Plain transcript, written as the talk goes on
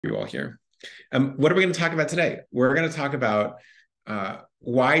you all here. What are we going to talk about today? We're going to talk about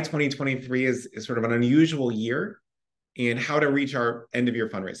why 2023 is sort of an unusual year and how to reach our end of year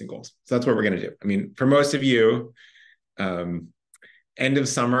fundraising goals. So that's what we're going to do. I mean, for most of you, end of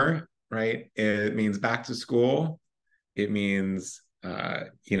summer, right? It means back to school. It means,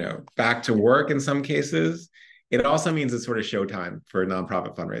 back to work in some cases. It also means it's sort of showtime for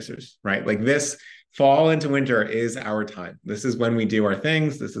nonprofit fundraisers, right? Like this fall into winter is our time. This is when we do our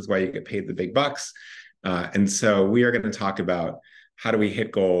things. This is why you get paid the big bucks. And so we are going to talk about how do we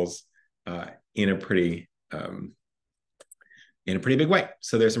hit goals in a pretty big way.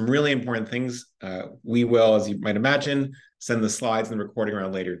 So there's some really important things. We will, as you might imagine, send the slides and the recording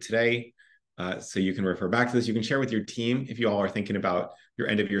around later today. So you can refer back to this. You can share with your team if you all are thinking about your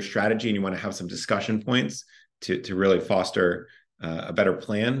end of year strategy and you want to have some discussion points to really foster a better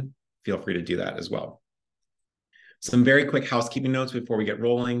plan. Feel free to do that as well. Some very quick housekeeping notes before we get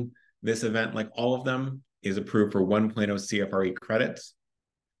rolling. This event, like all of them, is approved for 1.0 CFRE credits.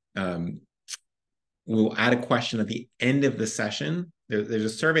 We'll add a question at the end of the session. There's a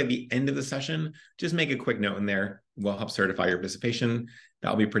survey at the end of the session. Just make a quick note in there. We'll help certify your participation.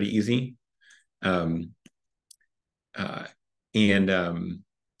 That'll be pretty easy. And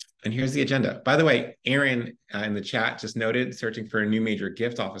here's the agenda. By the way, Aaron in the chat just noted searching for a new major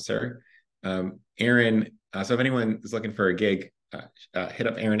gift officer. Aaron, so if anyone is looking for a gig, hit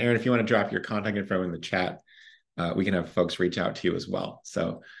up Aaron. Aaron, if you want to drop your contact info in the chat, we can have folks reach out to you as well.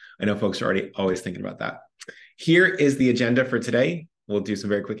 So I know folks are already always thinking about that. Here is the agenda for today. We'll do some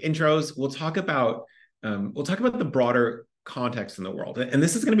very quick intros. We'll talk about the broader context in the world. And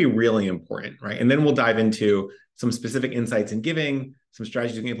this is going to be really important, right? And then we'll dive into some specific insights in giving, some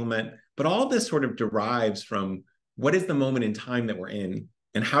strategies you can implement. But all of this sort of derives from what is the moment in time that we're in,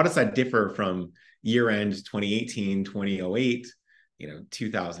 and how does that differ from year end 2018, 2008,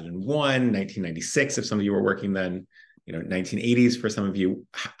 2001, 1996, if some of you were working then, 1980s for some of you.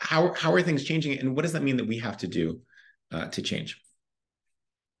 How are things changing, and what does that mean that we have to do to change?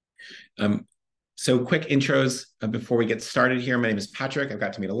 So quick intros before we get started here. My name is Patrick. I've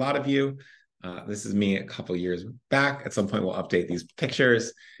got to meet a lot of you. This is me a couple of years back. At some point, we'll update these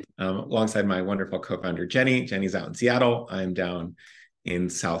pictures alongside my wonderful co-founder, Jenny. Jenny's out in Seattle. I'm down in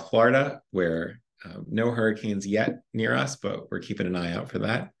South Florida, where no hurricanes yet near us, but we're keeping an eye out for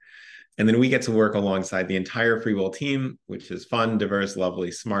that. And then we get to work alongside the entire FreeWill team, which is fun, diverse, lovely,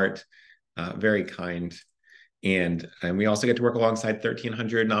 smart, very kind. And we also get to work alongside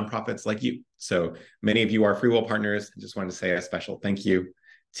 1,300 nonprofits like you. So many of you are FreeWill partners. I just wanted to say a special thank you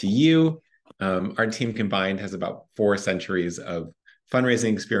to you. Our team combined has about 4 centuries of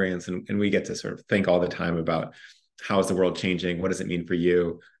fundraising experience, and we get to sort of think all the time about how is the world changing? What does it mean for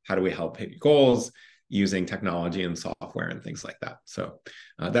you? How do we help hit goals using technology and software and things like that? So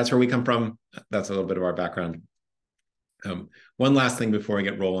that's where we come from. That's a little bit of our background. One last thing before we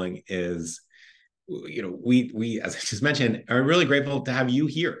get rolling is, we, as I just mentioned, are really grateful to have you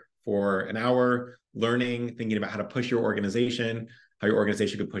here for an hour learning, thinking about how to push your organization, how your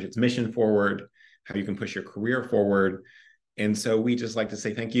organization could push its mission forward, how you can push your career forward. And so we just like to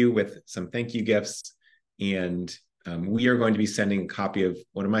say thank you with some thank you gifts. And we are going to be sending a copy of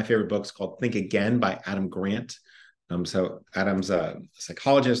one of my favorite books called Think Again by Adam Grant. So Adam's a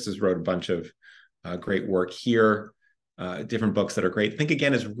psychologist, has wrote a bunch of great work here, different books that are great. Think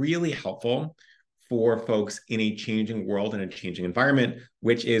Again is really helpful for folks in a changing world and a changing environment,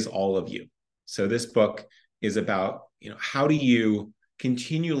 which is all of you. So this book is about, how do you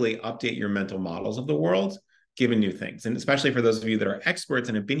continually update your mental models of the world, given new things? And especially for those of you that are experts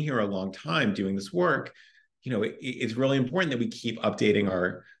and have been here a long time doing this work, it's really important that we keep updating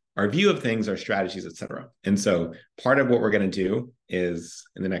our view of things, our strategies, et cetera. And so part of what we're going to do is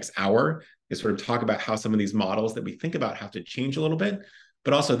in the next hour is sort of talk about how some of these models that we think about have to change a little bit.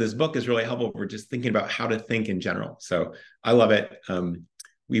 But also this book is really helpful for just thinking about how to think in general. So I love it.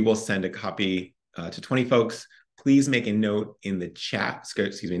 We will send a copy to 20 folks. Please make a note in the chat,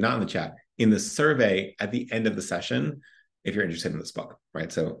 excuse me, not in the chat, in the survey at the end of the session, if you're interested in this book,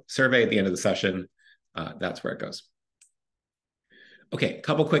 right? So survey at the end of the session, that's where it goes. Okay, a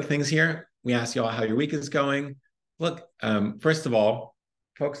couple quick things here. We asked you all how your week is going. Look, first of all,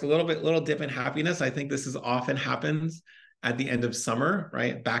 folks, a little dip in happiness. I think this often happens at the end of summer,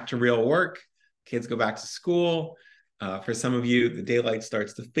 right? Back to real work. Kids go back to school. For some of you, the daylight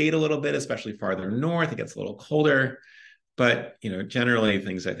starts to fade a little bit, especially farther north. It gets a little colder. But, generally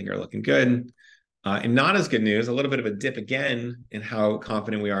things I think are looking good. And not as good news, a little bit of a dip again in how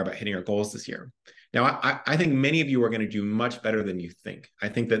confident we are about hitting our goals this year. Now, I think many of you are going to do much better than you think. I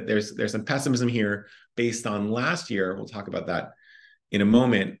think that there's some pessimism here based on last year. We'll talk about that in a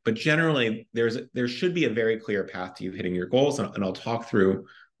moment, but generally there should be a very clear path to you hitting your goals, and I'll talk through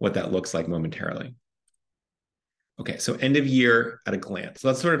what that looks like momentarily. Okay, so end of year at a glance.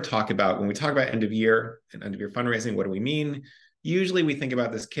 Let's sort of talk about, when we talk about end of year and end of year fundraising, what do we mean? Usually we think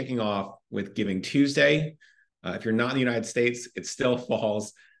about this kicking off with Giving Tuesday. If you're not in the United States, it still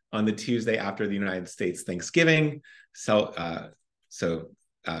falls on the Tuesday after the United States Thanksgiving. So,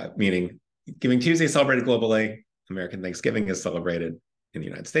 meaning Giving Tuesday is celebrated globally, American Thanksgiving is celebrated in the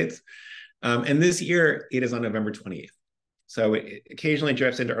United States. And this year it is on November 28th. So it occasionally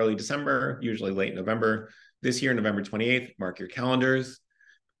drifts into early December, usually late November. This year, November 28th, mark your calendars.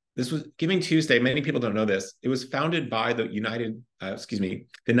 This was Giving Tuesday. Many people don't know this. It was founded by the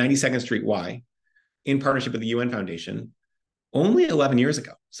the 92nd Street Y in partnership with the UN Foundation only 11 years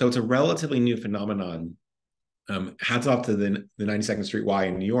ago. So it's a relatively new phenomenon. Hats off to the 92nd Street Y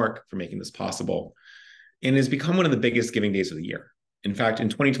in New York for making this possible. And has become one of the biggest giving days of the year. In fact, in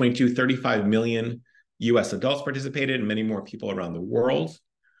 2022, 35 million US adults participated and many more people around the world.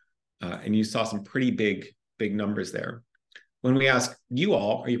 And you saw some pretty big numbers there. When we ask you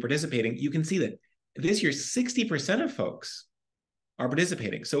all, are you participating? You can see that this year, 60% of folks are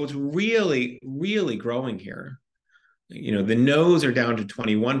participating. So it's really, really growing here. You know, the no's are down to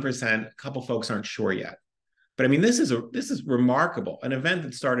 21%. A couple folks aren't sure yet. But I mean, this is remarkable. An event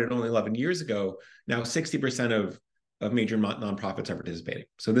that started only 11 years ago, now 60% of major nonprofits are participating.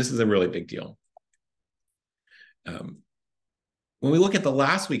 So this is a really big deal. When we look at the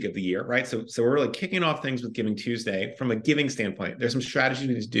last week of the year, right? So we're really kicking off things with Giving Tuesday. From a giving standpoint, there's some strategies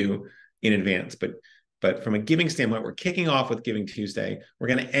we need to do in advance, but from a giving standpoint, we're kicking off with Giving Tuesday. We're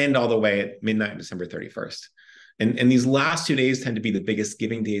going to end all the way at midnight, December 31st. And these last 2 days tend to be the biggest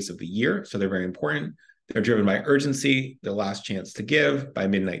giving days of the year. So they're very important. They're driven by urgency, the last chance to give by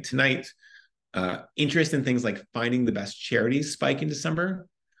midnight tonight. Interest in things like finding the best charities spike in December.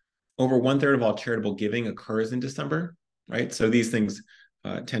 Over 1/3 of all charitable giving occurs in December, right? So these things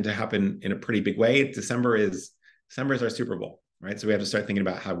tend to happen in a pretty big way. December is our Super Bowl, right? So we have to start thinking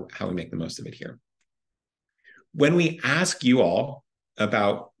about how we make the most of it here. When we ask you all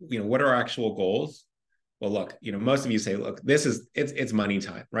about, what are our actual goals? Well, look, most of you say, look, it's money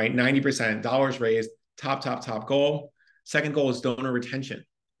time, right? 90% dollars raised, top goal. Second goal is donor retention.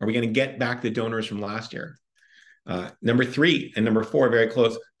 Are we going to get back the donors from last year? Number 3 and number 4, very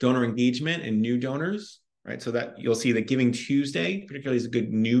close, donor engagement and new donors, right? So that you'll see that Giving Tuesday, particularly, is a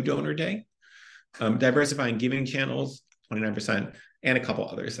good new donor day. Diversifying giving channels, 29%, and a couple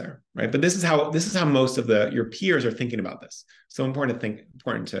others there, right? But this is how most of your peers are thinking about this. So important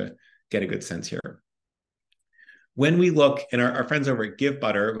to get a good sense here. When we look, and our friends over at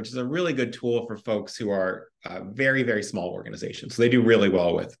GiveButter, which is a really good tool for folks who are very, very small organizations. So they do really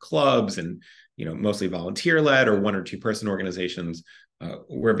well with clubs and, mostly volunteer-led or 1 or 2 person organizations.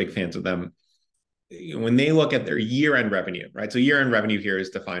 We're big fans of them. When they look at their year-end revenue, right? So year-end revenue here is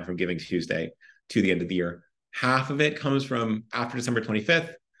defined from Giving Tuesday to the end of the year. Half of it comes from after December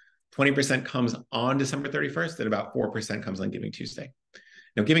 25th, 20% comes on December 31st, and about 4% comes on Giving Tuesday.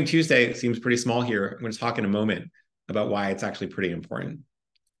 Now, Giving Tuesday seems pretty small here. I'm going to talk in a moment about why it's actually pretty important.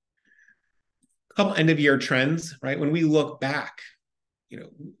 A couple end of year trends, right? When we look back,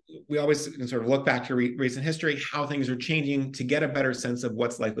 we always sort of look back to recent history, how things are changing to get a better sense of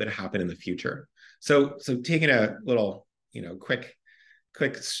what's likely to happen in the future. So taking a little,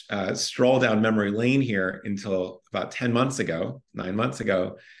 quick stroll down memory lane here until about 9 months ago,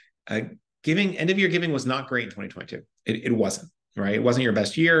 end of year giving was not great in 2022. It wasn't, right? It wasn't your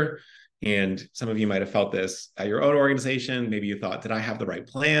best year. And some of you might have felt this at your own organization. Maybe you thought, did I have the right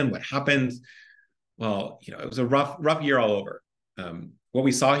plan? What happened? Well, it was a rough year all over. What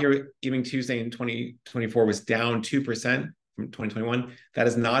we saw here Giving Tuesday in 2024 was down 2% from 2021. That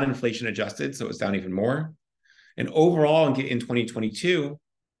is not inflation adjusted, so it was down even more. And overall in 2022,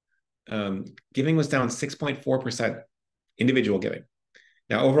 giving was down 6.4%, individual giving.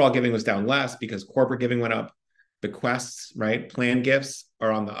 Now, overall giving was down less because corporate giving went up. Bequests, right? Planned gifts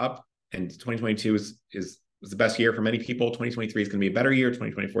are on the up. And 2022 was the best year for many people. 2023 is going to be a better year.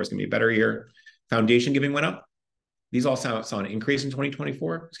 2024 is going to be a better year. Foundation giving went up. These all saw an increase in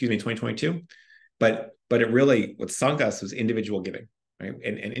 2022. But it really, what sunk us was individual giving, right?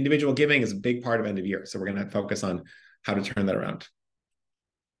 And individual giving is a big part of end of year. So we're going to focus on how to turn that around.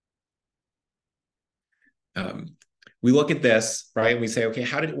 We look at this, right? And we say, okay,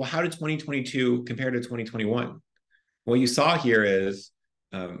 how did 2022 compare to 2021? What you saw here is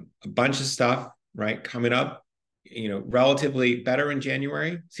a bunch of stuff, right, coming up, relatively better in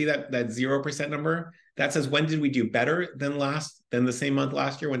January. See that 0% number? That says, when did we do better than the same month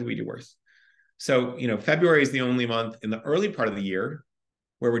last year? When did we do worse? So, February is the only month in the early part of the year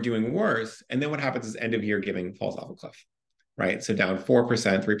where we're doing worse. And then what happens is end of year giving falls off a cliff, right? So down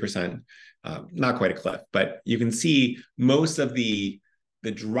 4%, 3%, not quite a cliff, but you can see most of the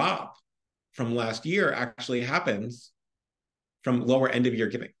drop from last year actually happens from lower end of year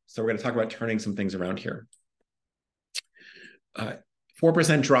giving. So we're going to talk about turning some things around here.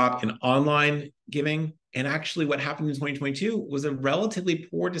 4% drop in online giving. And actually what happened in 2022 was a relatively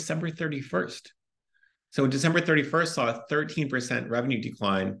poor December 31st. So December 31st saw a 13% revenue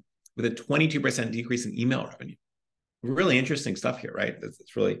decline with a 22% decrease in email revenue. Really interesting stuff here, right?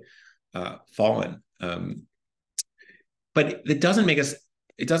 It's really fallen. But it doesn't make us,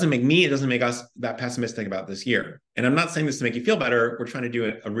 it doesn't make us that pessimistic about this year. And I'm not saying this to make you feel better. We're trying to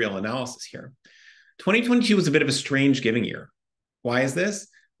do a real analysis here. 2022 was a bit of a strange giving year. Why is this?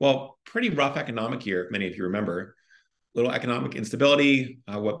 Well, pretty rough economic year, if many of you remember. Little economic instability,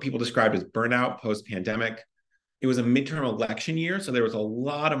 what people described as burnout post-pandemic. It was a midterm election year, so there was a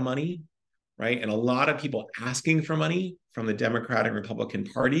lot of money, right? And a lot of people asking for money from the Democratic and Republican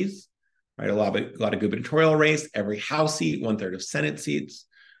parties, right? A lot of gubernatorial race, every House seat, 1/3 of Senate seats,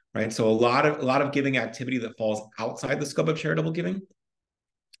 right? So a lot of giving activity that falls outside the scope of charitable giving.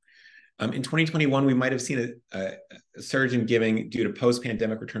 In 2021, we might have seen a surge in giving due to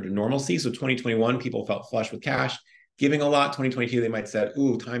post-pandemic return to normalcy. So 2021, people felt flush with cash, giving a lot. 2022, they might have said,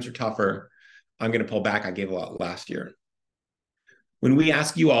 ooh, times are tougher. I'm going to pull back. I gave a lot last year. When we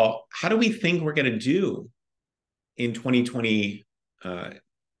ask you all, how do we think we're going to do in 2023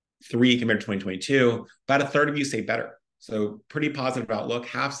 compared to 2022? About a third of you say better. So pretty positive outlook.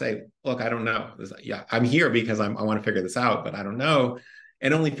 Half say, look, I don't know. Yeah, I'm here because I want to figure this out, but I don't know.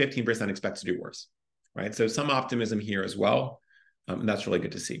 And only 15% expect to do worse, right? So some optimism here as well. And that's really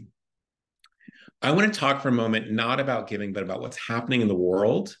good to see. I want to talk for a moment, not about giving, but about what's happening in the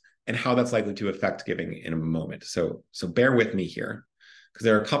world and how that's likely to affect giving in a moment. So bear with me here, because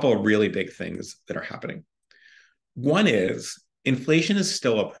there are a couple of really big things that are happening. One is inflation is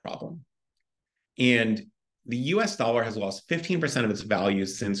still a problem. And the US dollar has lost 15% of its value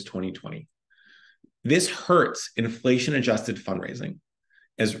since 2020. This hurts inflation-adjusted fundraising,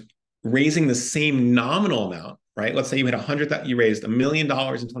 as raising the same nominal amount, right? Let's say you had you raised $1 million in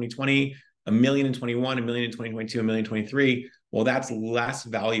 2020, $1 million in 21, $1 million in 2022, $1 million in 2023. Well, that's less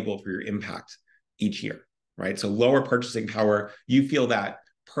valuable for your impact each year, right? So lower purchasing power, you feel that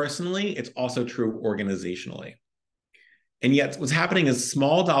personally, it's also true organizationally. And yet what's happening is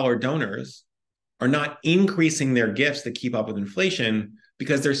small dollar donors are not increasing their gifts to keep up with inflation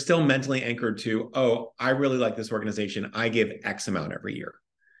because they're still mentally anchored to, oh, I really like this organization. I give X amount every year.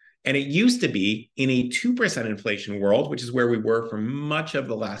 And it used to be in a 2% inflation world, which is where we were for much of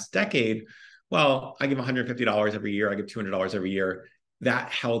the last decade. Well, I give $150 every year. I give $200 every year.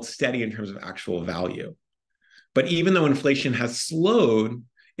 That held steady in terms of actual value. But even though inflation has slowed,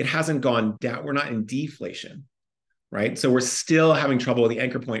 it hasn't gone down. We're not in deflation, right? So we're still having trouble with the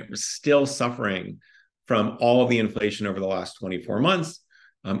anchor point. We're still suffering from all of the inflation over the last 24 months,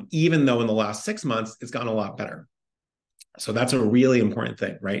 even though in the last 6 months, it's gotten a lot better. So that's a really important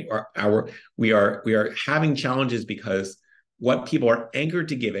thing, right? We are having challenges because what people are anchored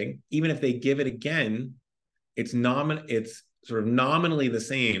to giving, even if they give it again, it's sort of nominally the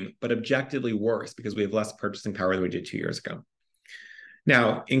same, but objectively worse because we have less purchasing power than we did 2 years ago.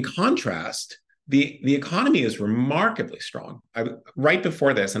 Now, in contrast, the economy is remarkably strong. Right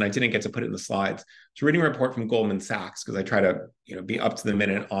before this, and I didn't get to put it in the slides, I was reading a report from Goldman Sachs because I try to be up to the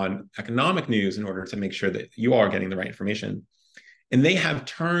minute on economic news in order to make sure that you all are getting the right information. And they have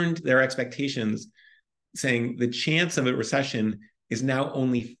turned their expectations, saying the chance of a recession is now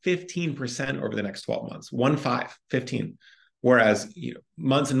only 15% over the next 12 months, 15. Whereas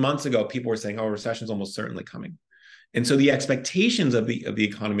months and months ago, people were saying, oh, a recession is almost certainly coming. And so the expectations of the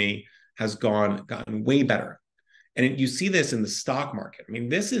economy has gotten way better. And you see this in the stock market. I mean,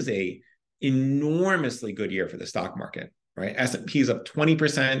 this is a enormously good year for the stock market, right? S&P is up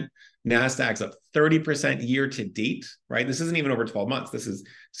 20%, NASDAQ's up 30% year to date, right? This isn't even over 12 months. This is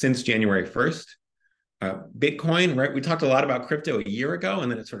since January 1st. Bitcoin, right? We talked a lot about crypto a year ago,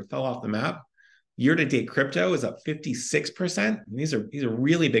 and then it sort of fell off the map. Year to date, crypto is up 56%. These are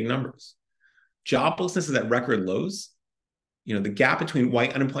really big numbers. Joblessness is at record lows. The gap between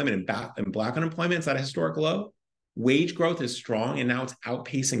white unemployment and black unemployment is at a historic low. Wage growth is strong, and now it's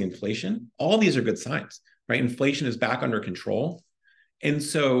outpacing inflation. All these are good signs, right? Inflation is back under control. And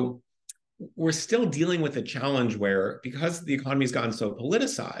so we're still dealing with a challenge where, because the economy has gotten so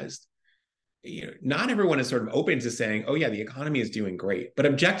politicized, not everyone is sort of open to saying, oh yeah, the economy is doing great. But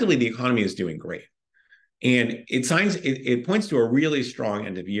objectively, the economy is doing great. And it points to a really strong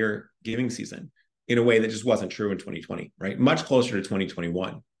end of year giving season. in a way that just wasn't true in 2020, right? Much closer to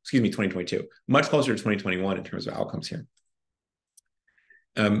 2022, much closer to 2021 in terms of outcomes here.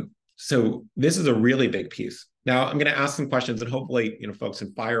 So this is a really big piece. Now I'm going to ask some questions, and hopefully, folks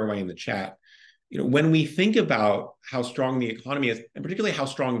can fire away in the chat. When we think about how strong the economy is, and particularly how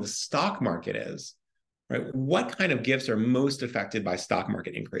strong the stock market is, right? What kind of gifts are most affected by stock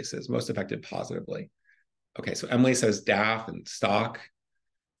market increases, most affected positively? Okay, so Emily says DAF and stock.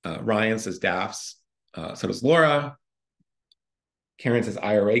 Ryan says DAFs. So does Laura. Karen says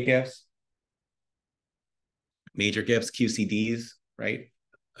IRA gifts. Major gifts, QCDs, right?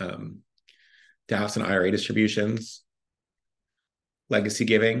 DAFs and IRA distributions. Legacy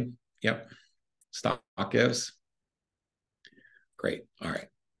giving, yep. Stock gifts. Great, all right.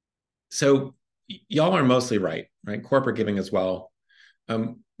 So y'all are mostly right? Corporate giving as well.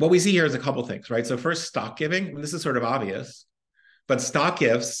 What we see here is a couple things, right? So first, stock giving. This is sort of obvious, but stock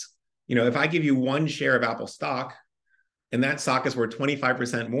gifts, if I give you one share of Apple stock and that stock is worth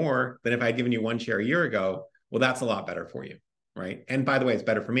 25% more than if I had given you one share a year ago, well, that's a lot better for you, right? And by the way, it's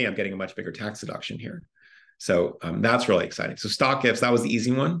better for me. I'm getting a much bigger tax deduction here. So that's really exciting. So stock gifts, that was the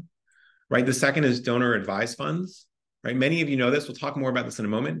easy one, right? The second is donor advised funds, right? Many of you know this. We'll talk more about this in a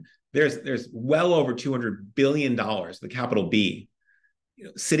moment. There's well over $200 billion, the capital B,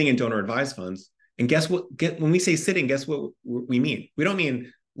 sitting in donor advised funds. And guess what? When we say sitting, guess what we mean? We don't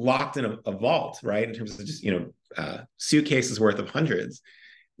mean locked in a vault, right? In terms of just suitcases worth of hundreds.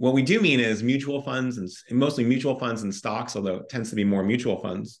 What we do mean is mutual funds, and mostly mutual funds and stocks, although it tends to be more mutual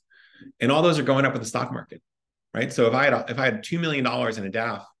funds, and all those are going up with the stock market, right? So if I had $2 million in a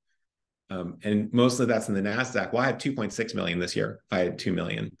DAF, and mostly that's in the Nasdaq, well, I had 2.6 million this year. If I had 2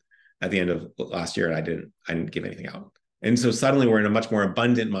 million at the end of last year, and I didn't give anything out. And so suddenly we're in a much more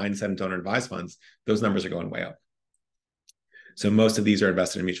abundant mindset in donor advised funds. Those numbers are going way up. So most of these are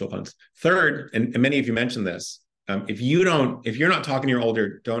invested in mutual funds. Third, and many of you mentioned this, if you're not talking to your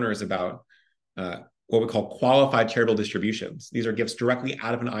older donors about what we call qualified charitable distributions, these are gifts directly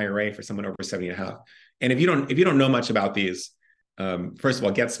out of an IRA for someone over 70 and a half. And if you don't know much about these, first of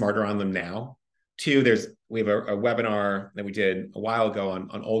all, get smarter on them now. Two, we have a webinar that we did a while ago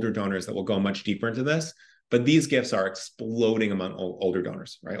on older donors that will go much deeper into this. But these gifts are exploding among older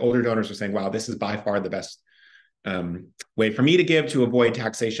donors, right? Older donors are saying, wow, this is by far the best way for me to give to avoid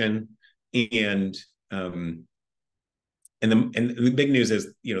taxation. And the big news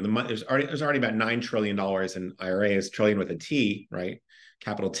is, there's already about $9 trillion in IRAs, trillion with a T, right?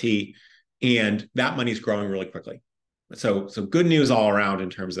 Capital T. And that money is growing really quickly. So good news all around in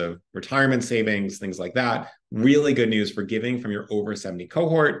terms of retirement savings, things like that. Really good news for giving from your over 70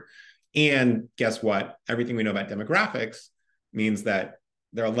 cohort. And guess what? Everything we know about demographics means that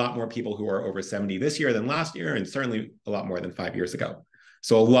there are a lot more people who are over 70 this year than last year, and certainly a lot more than 5 years ago.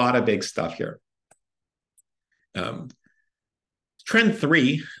 So a lot of big stuff here. Trend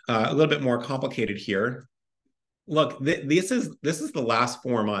 3, a little bit more complicated here. Look, this is the last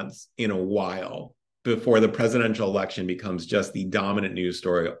 4 months in a while before the presidential election becomes just the dominant news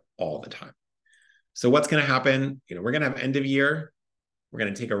story all the time. So what's going to happen? We're going to have end of year. We're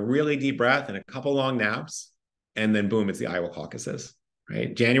going to take a really deep breath and a couple long naps, and then boom, it's the Iowa caucuses,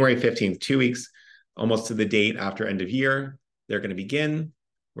 right? January 15th, 2 weeks, almost to the date after end of year, they're going to begin.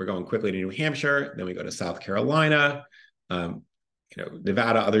 We're going quickly to New Hampshire, then we go to South Carolina,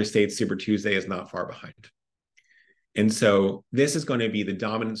 Nevada, other states. Super Tuesday is not far behind. And so this is going to be the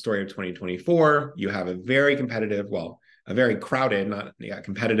dominant story of 2024. You have a very competitive, a very crowded, not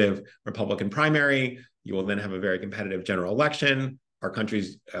competitive Republican primary. You will then have a very competitive general election. Our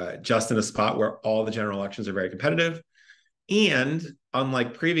country's just in a spot where all the general elections are very competitive. And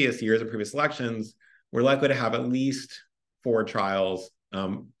unlike previous years or previous elections, we're likely to have at least 4 trials,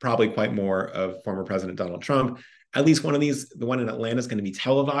 probably quite more, of former President Donald Trump. At least one of these, the one in Atlanta, is going to be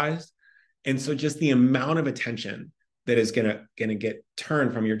televised. And so just the amount of attention that is going to get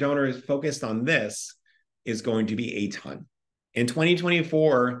turned from your donors focused on this is going to be a ton. In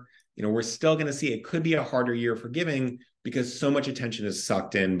 2024, we're still going to see it could be a harder year for giving because so much attention is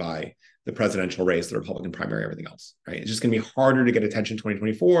sucked in by the presidential race, the Republican primary, everything else, right? It's just going to be harder to get attention in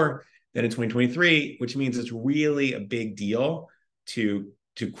 2024 than in 2023, which means it's really a big deal to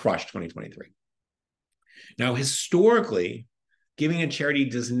crush 2023. Now, historically, giving a charity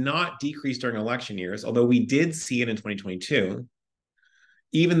does not decrease during election years, although we did see it in 2022,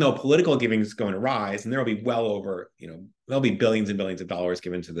 even though political giving is going to rise, and there will be well over, there'll be billions and billions of dollars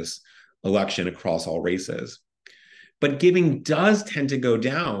given to this election across all races. But giving does tend to go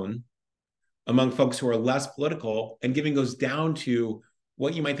down among folks who are less political, and giving goes down to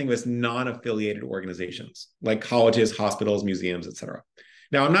what you might think of as non-affiliated organizations, like colleges, hospitals, museums, et cetera.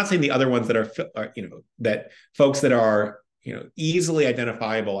 Now, I'm not saying the other ones that are that folks that are, easily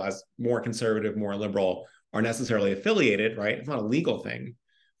identifiable as more conservative, more liberal are necessarily affiliated, right? It's not a legal thing,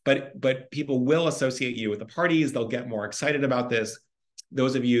 but people will associate you with the parties. They'll get more excited about this.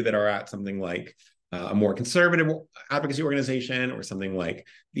 Those of you that are at something like a more conservative advocacy organization or something like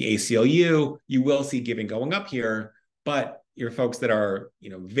the ACLU, you will see giving going up here. But your folks that are,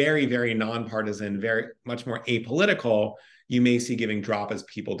 very, very nonpartisan, very much more apolitical, you may see giving drop as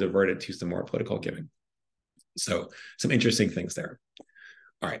people divert it to some more political giving. So some interesting things there.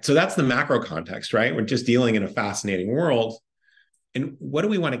 All right, so that's the macro context, right? We're just dealing in a fascinating world. And what do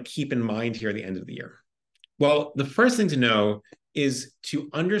we want to keep in mind here at the end of the year? Well, the first thing to know is to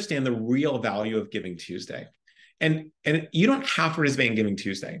understand the real value of Giving Tuesday. And you don't have to participate in Giving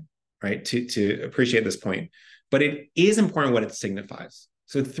Tuesday, right, to appreciate this point. But it is important what it signifies.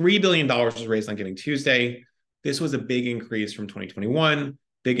 So $3 billion was raised on Giving Tuesday. This was a big increase from 2021,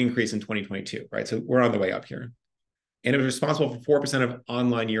 big increase in 2022, right? So we're on the way up here. And it was responsible for 4% of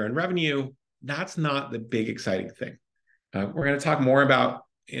online year-end revenue. That's not the big exciting thing. We're going to talk more about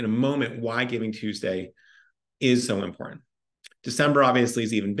in a moment why Giving Tuesday is so important. December obviously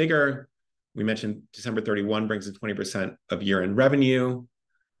is even bigger. We mentioned December 31 brings in 20% of year-end revenue.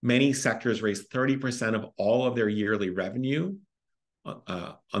 Many sectors raise 30% of all of their yearly revenue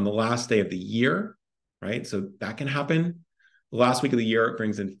on the last day of the year, right? So that can happen. The last week of the year, it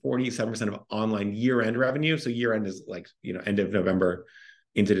brings in 47% of online year-end revenue. So year-end is like, end of November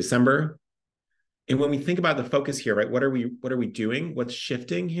into December. And when we think about the focus here, right, what are we doing? What's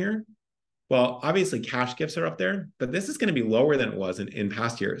shifting here? Well, obviously cash gifts are up there, but this is going to be lower than it was in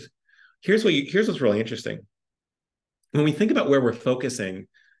past years. Here's what's really interesting. When we think about where we're focusing,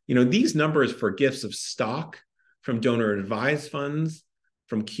 these numbers for gifts of stock from donor advised funds,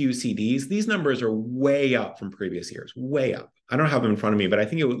 from QCDs, these numbers are way up from previous years, way up. I don't have them in front of me, but I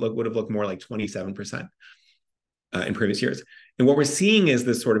think it would have looked more like 27% in previous years. And what we're seeing is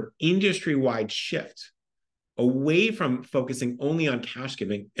this sort of industry-wide shift away from focusing only on cash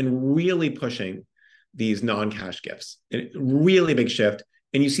giving and really pushing these non-cash gifts. A really big shift.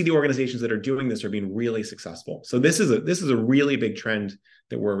 And you see the organizations that are doing this are being really successful. So this is a really big trend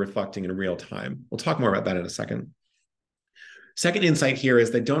that we're reflecting in real time. We'll talk more about that in a second. Second insight here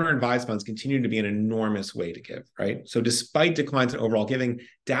is that donor advised funds continue to be an enormous way to give, right? So despite declines in overall giving,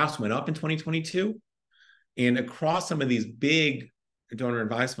 DAFs went up in 2022. And across some of these big donor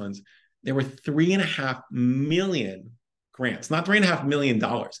advised funds, there were 3.5 million grants, not $3.5 million,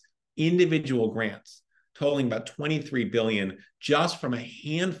 individual grants totaling about 23 billion just from a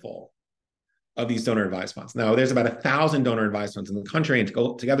handful of these donor advised funds. Now, there's about 1,000 donor advised funds in the country, and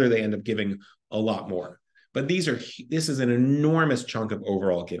together they end up giving a lot more. But this is an enormous chunk of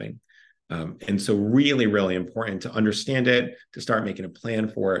overall giving. And so really, really important to understand it, to start making a plan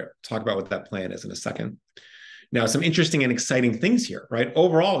for it. Talk about what that plan is in a second. Now, some interesting and exciting things here, right?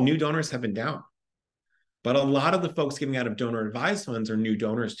 Overall, new donors have been down. But a lot of the folks giving out of donor advised funds are new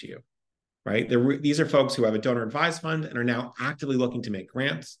donors to you, right? These are folks who have a donor advised fund and are now actively looking to make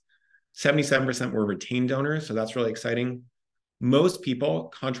grants. 77% were retained donors, so that's really exciting. Most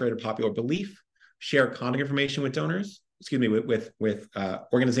people, contrary to popular belief, share contact information with donors, with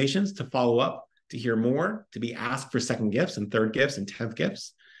organizations to follow up, to hear more, to be asked for second gifts and third gifts and 10th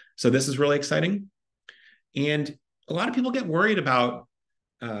gifts. So this is really exciting. And a lot of people get worried about,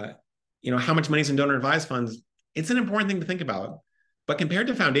 how much money is in donor advised funds. It's an important thing to think about. But compared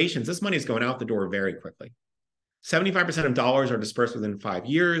to foundations, this money is going out the door very quickly. 75% of dollars are dispersed within 5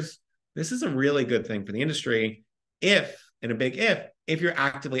 years. This is a really good thing for the industry if you're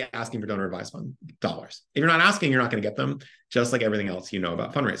actively asking for donor advised fund dollars. If you're not asking, you're not going to get them, just like everything else you know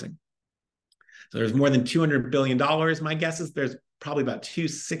about fundraising. So there's more than $200 billion. My guess is there's probably about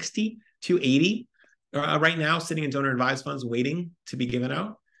 260, 280 right now sitting in donor advised funds waiting to be given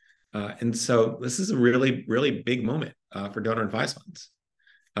out. And so this is a really, really big moment for donor advised funds.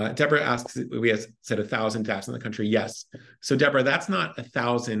 Deborah asks, we have said 1,000 DAFs in the country. Yes. So Deborah, that's not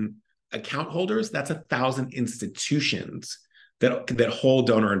 1,000 account holders. That's 1,000 institutions that hold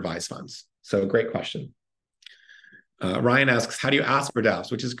donor advised funds. So great question. Ryan asks, how do you ask for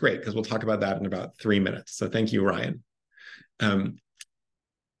DAFs? Which is great because we'll talk about that in about 3 minutes. So thank you, Ryan.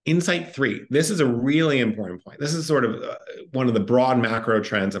 Insight 3, this is a really important point. This is sort of one of the broad macro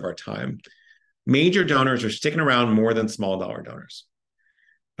trends of our time. Major donors are sticking around more than small dollar donors.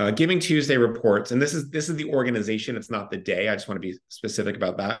 Giving Tuesday reports, and this is the organization, it's not the day. I just want to be specific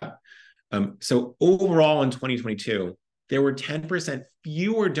about that. So overall in 2022, there were 10%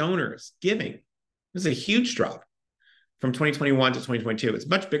 fewer donors giving. This is a huge drop from 2021 to 2022. It's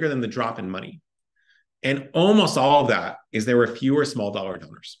much bigger than the drop in money. And almost all of that is there were fewer small dollar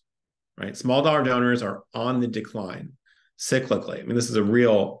donors, right? Small dollar donors are on the decline cyclically. I mean, this is a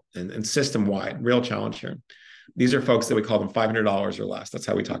real and system-wide real challenge here. These are folks that we call them $500 or less. That's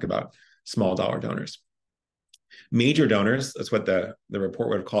how we talk about small dollar donors. Major donors, that's what the report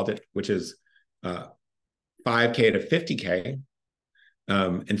would have called it, which is 5K to 50K.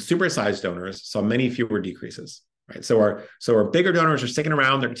 And supersized donors saw many fewer decreases, right? So our bigger donors are sticking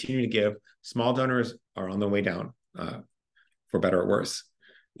around, they're continuing to give. Small donors are on the way down, for better or worse.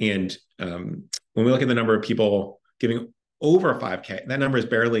 And when we look at the number of people giving over 5K, that number is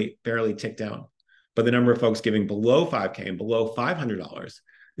barely ticked down. But the number of folks giving below 5K and below $500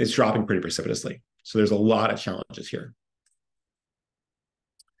 is dropping pretty precipitously. So there's a lot of challenges here.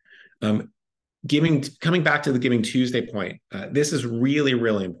 Coming back to the Giving Tuesday point, this is really,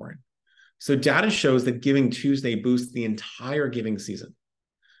 really important. So data shows that Giving Tuesday boosts the entire giving season.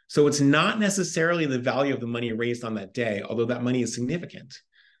 So it's not necessarily the value of the money raised on that day, although that money is significant.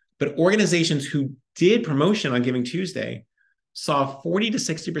 But organizations who did promotion on Giving Tuesday saw a 40 to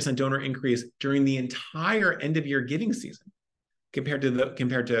 60% donor increase during the entire end of year giving season compared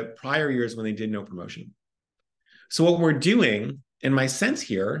to prior years when they did no promotion. So what we're doing, in my sense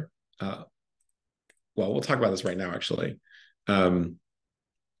here, well, we'll talk about this right now, actually.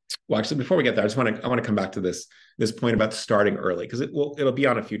 Well, actually, before we get there, I want to come back to this point about starting early, because it'll be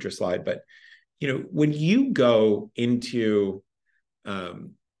on a future slide. But when you go into a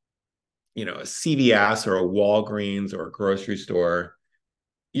CVS or a Walgreens or a grocery store,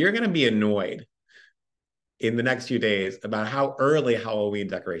 you're going to be annoyed in the next few days about how early Halloween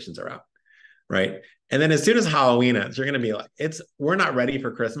decorations are out, right? And then as soon as Halloween ends, you're going to be like, we're not ready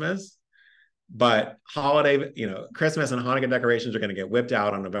for Christmas, but holiday, Christmas and Hanukkah decorations are going to get whipped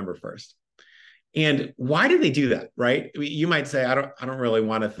out on November 1st. And why do they do that, right? You might say, I don't really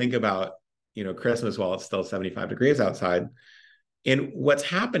want to think about, Christmas while it's still 75 degrees outside. And what's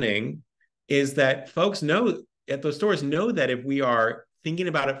happening is that folks at those stores know that if we are thinking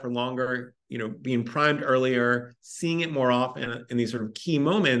about it for longer, being primed earlier, seeing it more often in these sort of key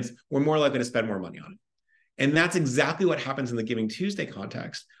moments, we're more likely to spend more money on it. And that's exactly what happens in the Giving Tuesday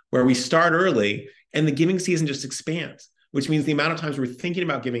context, where we start early and the giving season just expands, which means the amount of times we're thinking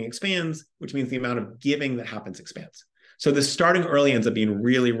about giving expands, which means the amount of giving that happens expands. So the starting early ends up being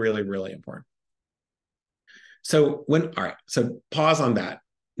really, really, really important. So so pause on that.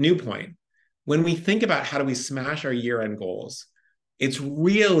 New point. When we think about how do we smash our year-end goals, it's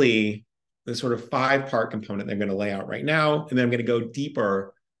really the sort of 5-part component that I'm going to lay out right now, and then I'm going to go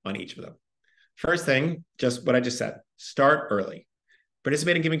deeper on each of them. First thing, just what I just said, start early.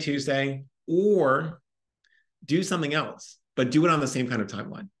 Participate in Giving Tuesday or do something else, but do it on the same kind of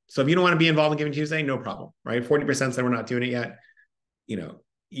timeline. So if you don't want to be involved in Giving Tuesday, no problem, right? 40% said we're not doing it yet.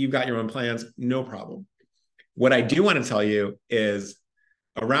 You've got your own plans, no problem. What I do want to tell you is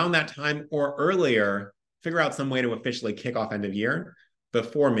around that time or earlier, figure out some way to officially kick off end of year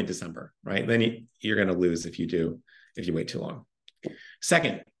before mid-December, right? Then you're going to lose if you wait too long.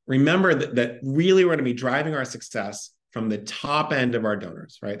 Second, remember that really we're going to be driving our success from the top end of our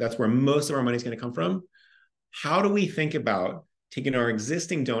donors, right? That's where most of our money is going to come from. How do we think about taking our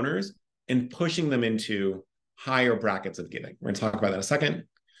existing donors and pushing them into higher brackets of giving? We're going to talk about that in a second.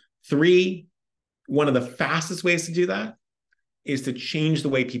 3, one of the fastest ways to do that is to change the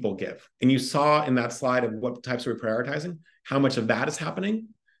way people give. And you saw in that slide of what types are we prioritizing, how much of that is happening,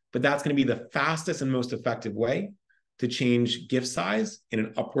 but that's going to be the fastest and most effective way to change gift size in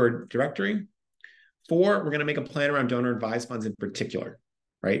an upward directory. 4, we're going to make a plan around donor advised funds in particular,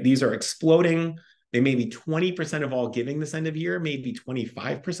 right? These are exploding. They may be 20% of all giving this end of year, maybe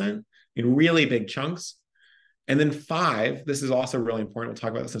 25% in really big chunks. And then 5, this is also really important. We'll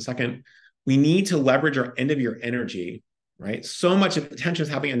talk about this in a second. We need to leverage our end of year energy, right? So much of attention is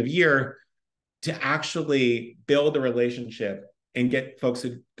happening end of year to actually build a relationship and get folks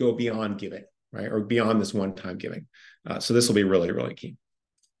to go beyond giving, right? Or beyond this one-time giving. So this will be really, really key.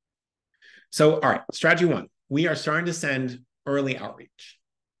 So, all right, strategy 1, we are starting to send early outreach.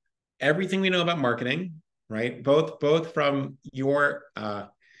 Everything we know about marketing, right? Both from your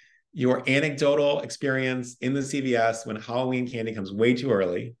anecdotal experience in the CVS when Halloween candy comes way too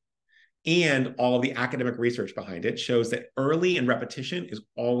early, and all of the academic research behind it shows that early and repetition is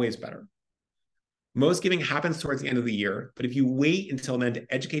always better. Most giving happens towards the end of the year, but if you wait until then to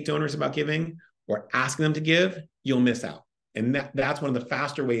educate donors about giving or asking them to give, you'll miss out. And that's one of the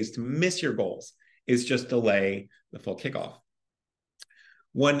faster ways to miss your goals is just delay the full kickoff.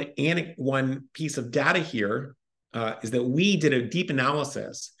 One piece of data here is that we did a deep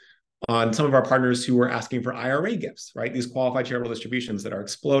analysis on some of our partners who were asking for IRA gifts, right? These qualified charitable distributions that are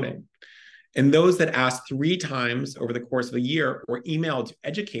exploding. And those that asked 3 times over the course of a year or emailed to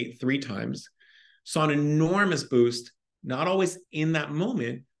educate 3 times saw an enormous boost, not always in that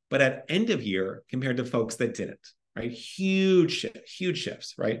moment, but at end of year compared to folks that didn't, right? Huge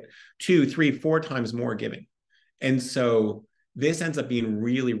shifts, right? 2, 3, 4 times more giving. And so this ends up being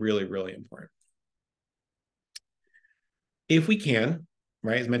really, really, really important. If we can,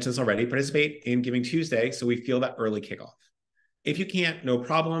 right, as mentioned this already, participate in Giving Tuesday so we feel that early kickoff. If you can't, no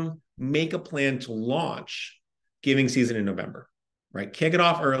problem. Make a plan to launch giving season in November, right? Kick it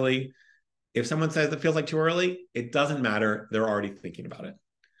off early. If someone says it feels like too early, it doesn't matter. They're already thinking about it.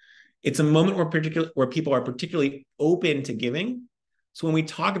 It's a moment where people are particularly open to giving. So when we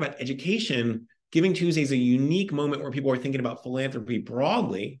talk about education, Giving Tuesday is a unique moment where people are thinking about philanthropy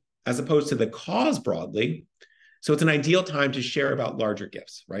broadly, as opposed to the cause broadly. So it's an ideal time to share about larger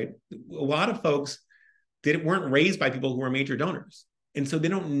gifts, right? A lot of folks weren't raised by people who were major donors. And so they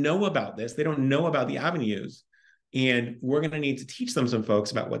don't know about this. They don't know about the avenues. And we're going to need to teach them some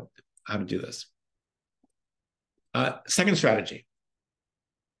folks about how to do this. Second strategy.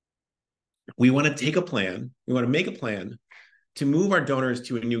 We want to take a plan. We want to make a plan to move our donors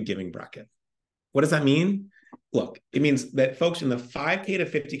to a new giving bracket. What does that mean? Look, it means that folks in the 5K to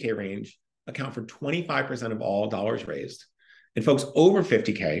 50K range account for 25% of all dollars raised, and folks over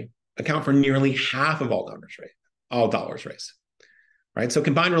 50K account for nearly half of all dollars raised, right? So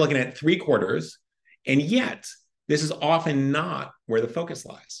combined, we're looking at 3/4, and yet this is often not where the focus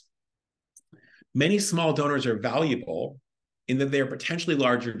lies. Many small donors are valuable in that they are potentially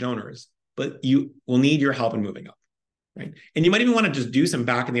larger donors, but you will need your help in moving up, right? And you might even want to just do some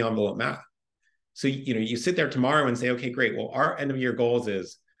back in the envelope math. So, you sit there tomorrow and say, okay, great. Well, our end of year goals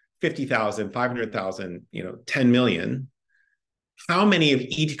is 50,000, 500,000, 10 million. How many of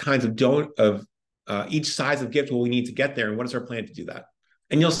each kinds of each size of gift will we need to get there? And what is our plan to do that?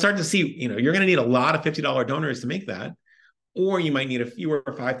 And you'll start to see, you're going to need a lot of $50 donors to make that, or you might need a fewer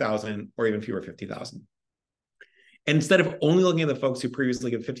 5,000 or even fewer 50,000. And instead of only looking at the folks who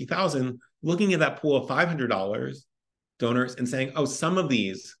previously gave 50,000, looking at that pool of $500 donors and saying, oh, some of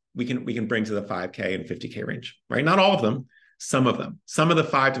these we can bring to the 5K and 50K range, right? Not all of them, some of them. Some of the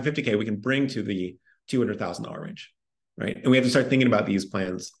 5 to 50K we can bring to the $200,000 range, right? And we have to start thinking about these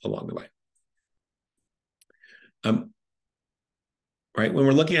plans along the way. Right? When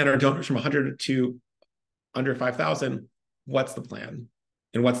we're looking at our donors from 100 to under 5,000, what's the plan?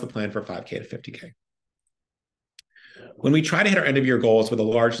 And what's the plan for 5K to 50K? When we try to hit our end of year goals with a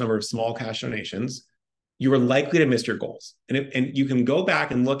large number of small cash donations, you are likely to miss your goals. And you can go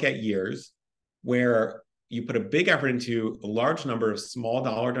back and look at years where you put a big effort into a large number of small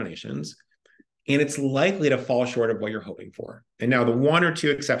dollar donations, and it's likely to fall short of what you're hoping for. And now the 1 or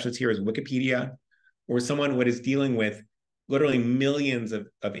 2 exceptions here is Wikipedia, or someone who is dealing with literally millions of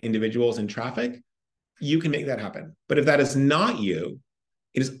individuals in traffic. You can make that happen. But if that is not you,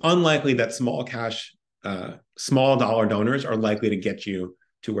 it is unlikely that small dollar donors are likely to get you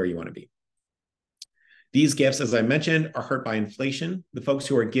to where you want to be. These gifts, as I mentioned, are hurt by inflation. The folks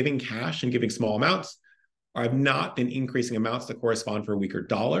who are giving cash and giving small amounts have not been increasing amounts that correspond for a weaker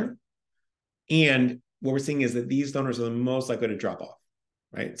dollar. And what we're seeing is that these donors are the most likely to drop off,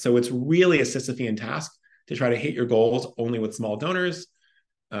 right? So it's really a Sisyphean task to try to hit your goals only with small donors.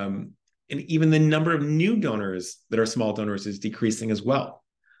 And even the number of new donors that are small donors is decreasing as well.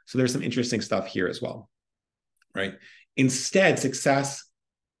 So there's some interesting stuff here as well, right? Instead, success,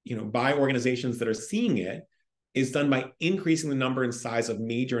 by organizations that are seeing it is done by increasing the number and size of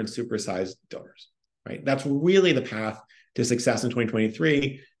major and supersized donors, right? That's really the path to success in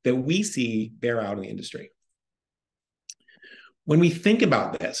 2023 that we see bear out in the industry. When we think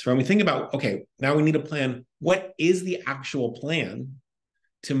about this, when we think about, okay, now we need to plan, what is the actual plan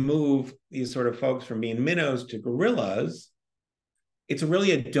to move these sort of folks from being minnows to gorillas? It's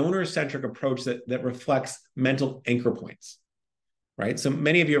really a donor-centric approach that reflects mental anchor points, right? So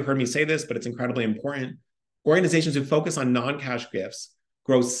many of you have heard me say this, but it's incredibly important. Organizations who focus on non-cash gifts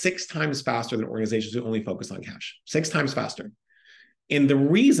grow 6 times faster than organizations who only focus on cash, 6 times faster. And the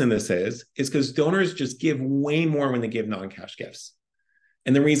reason this is because donors just give way more when they give non-cash gifts.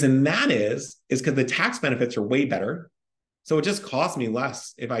 And the reason that is because the tax benefits are way better. So it just costs me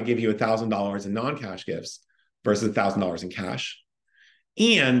less if I give you $1,000 in non-cash gifts versus $1,000 in cash.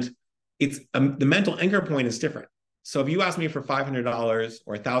 And it's the mental anchor point is different. So if you ask me for $500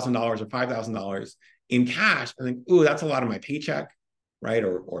 or $1,000 or $5,000 in cash, I think, ooh, that's a lot of my paycheck, right?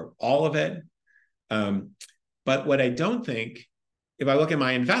 Or all of it. But what I don't think, if I look at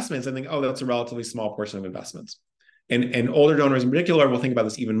my investments, I think, oh, that's a relatively small portion of investments. And older donors in particular will think about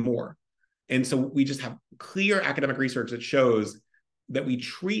this even more. And so we just have clear academic research that shows that we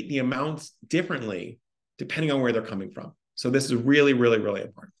treat the amounts differently depending on where they're coming from. So this is really, really, really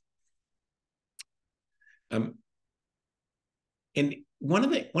important. And one of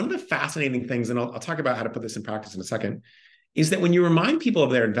the fascinating things, and I'll talk about how to put this in practice in a second, is that when you remind people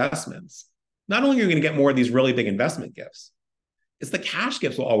of their investments, not only are you going to get more of these really big investment gifts, it's the cash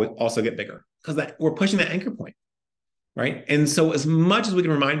gifts will always also get bigger because we're pushing that anchor point, right? And so as much as we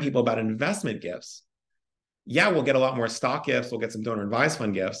can remind people about investment gifts, yeah, we'll get a lot more stock gifts, we'll get some donor advised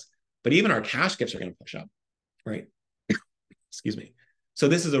fund gifts, but even our cash gifts are going to push up, right? Excuse me. So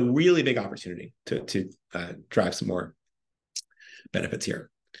this is a really big opportunity to drive some more benefits here.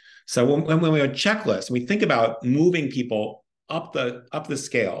 So when we have a checklist, we think about moving people up the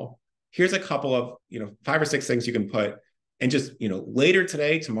scale. Here's a couple of 5 or 6 things you can put, and just later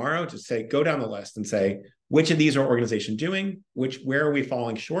today, tomorrow, just say, go down the list and say, which of these are organization doing? Where are we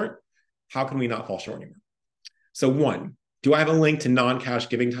falling short? How can we not fall short anymore? So 1, do I have a link to non-cash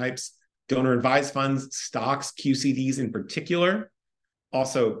giving types, donor advised funds, stocks, QCDs in particular?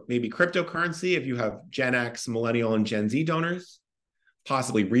 Also, maybe cryptocurrency if you have Gen X, Millennial, and Gen Z donors.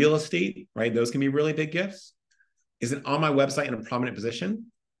 Possibly real estate, right? Those can be really big gifts. Is it on my website in a prominent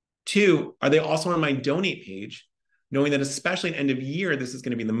position? 2, are they also on my donate page, knowing that especially at end of year, this is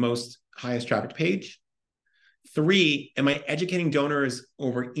going to be the most highest trafficked page? 3, am I educating donors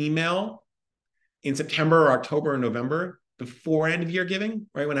over email in September or October or November before end of year giving,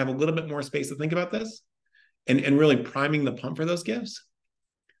 right? When I have a little bit more space to think about this and really priming the pump for those gifts?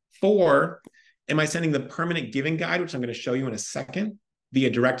 4, am I sending the permanent giving guide, which I'm going to show you in a second, via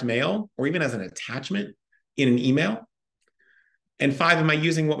direct mail or even as an attachment in an email? And 5, am I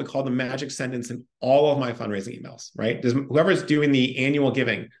using what we call the magic sentence in all of my fundraising emails, right? Whoever's doing the annual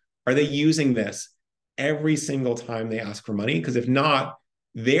giving, are they using this every single time they ask for money? Because if not,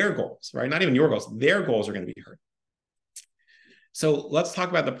 their goals, right? Not even your goals, their goals are going to be hurt. So let's talk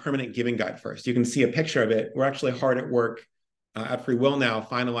about the permanent giving guide first. You can see a picture of it. We're actually hard at work at FreeWill now,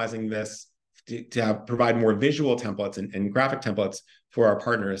 finalizing this to provide more visual templates and graphic templates for our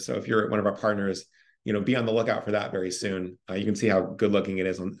partners. So if you're one of our partners, be on the lookout for that very soon. You can see how good looking it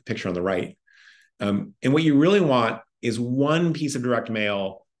is on the picture on the right. And what you really want is one piece of direct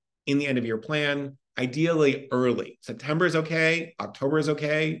mail in the end of your plan, ideally early. September is okay, October is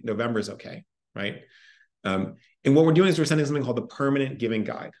okay, November is okay, right? And what we're doing is we're sending something called the permanent giving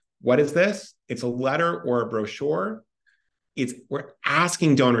guide. What is this? It's a letter or a brochure. We're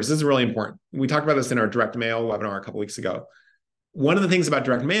asking donors. This is really important. We talked about this in our direct mail webinar a couple of weeks ago. One of the things about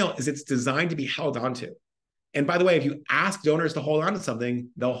direct mail is it's designed to be held onto. And by the way, if you ask donors to hold on to something,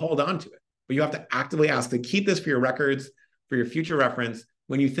 they'll hold on to it. But you have to actively ask to keep this for your records, for your future reference.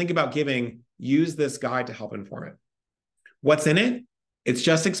 When you think about giving, use this guide to help inform it. What's in it? It's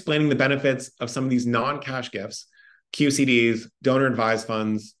just explaining the benefits of some of these non-cash gifts, QCDs, donor advised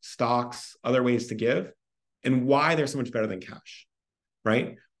funds, stocks, other ways to give, and why they're so much better than cash,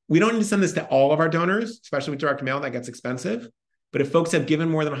 right? We don't need to send this to all of our donors, especially with direct mail, that gets expensive. But if folks have given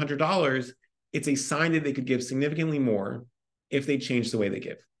more than $100, it's a sign that they could give significantly more if they change the way they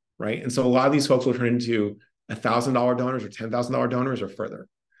give, right? And so a lot of these folks will turn into $1,000 donors or $10,000 donors or further.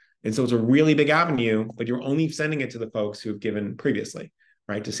 And so it's a really big avenue, but you're only sending it to the folks who've given previously,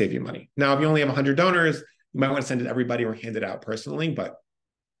 right, to save you money. Now, if you only have 100 donors, you might want to send it to everybody or hand it out personally. But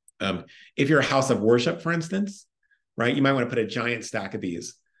if you're a house of worship, for instance, right, you might want to put a giant stack of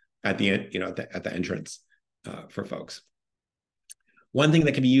these at the end, at the entrance for folks. One thing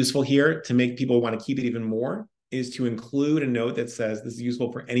that can be useful here to make people want to keep it even more is to include a note that says this is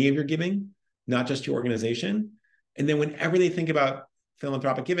useful for any of your giving, not just your organization. And then whenever they think about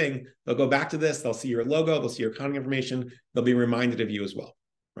philanthropic giving, they'll go back to this, they'll see your logo, they'll see your accounting information, they'll be reminded of you as well,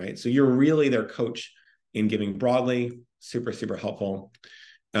 right? So you're really their coach in giving broadly, super, super helpful.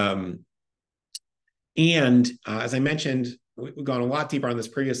 And as I mentioned, we've gone a lot deeper on this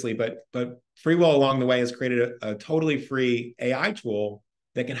previously, but FreeWill along the way has created a totally free AI tool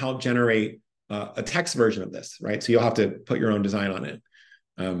that can help generate a text version of this, right? So you'll have to put your own design on it.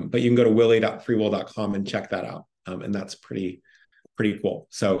 But you can go to willie.freewill.com and check that out. And that's pretty cool.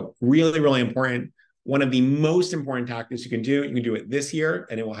 So really, really important. One of the most important tactics you can do it this year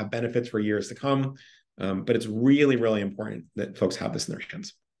and it will have benefits for years to come. But it's really, really important that folks have this in their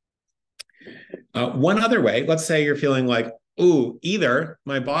hands. One other way, let's say you're feeling like, ooh, either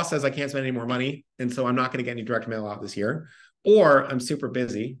my boss says I can't spend any more money, and so I'm not going to get any direct mail out this year, or I'm super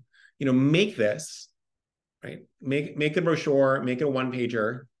busy, make this, right? Make the brochure, make it a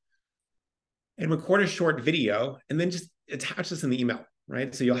one-pager, and record a short video, and then just attach this in the email,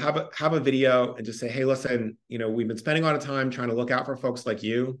 right? So you'll have a video and just say, hey, listen, we've been spending a lot of time trying to look out for folks like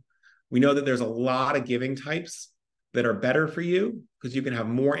you. We know that there's a lot of giving types that are better for you because you can have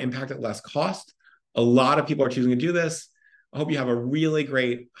more impact at less cost. A lot of people are choosing to do this. I hope you have a really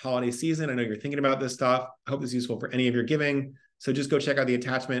great holiday season. I know you're thinking about this stuff. I hope this is useful for any of your giving. So just go check out the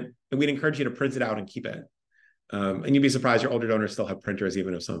attachment, and we'd encourage you to print it out and keep it. And you'd be surprised your older donors still have printers,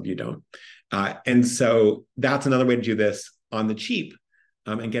 even if some of you don't. And so that's another way to do this on the cheap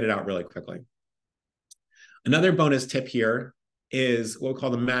and get it out really quickly. Another bonus tip here is what we call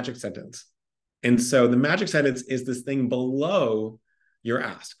the magic sentence. And so the magic sentence is this thing below your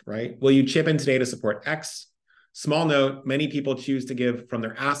ask, right? Will you chip in today to support X? Small note, many people choose to give from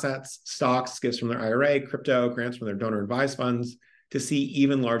their assets, stocks, gifts from their IRA, crypto, grants from their donor advised funds to see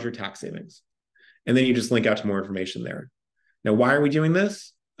even larger tax savings. And then you just link out to more information there. Now, why are we doing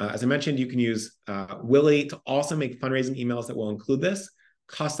this? As I mentioned, you can use Willy to also make fundraising emails that will include this,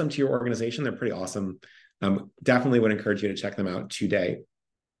 custom to your organization. They're pretty awesome. Definitely would encourage you to check them out today.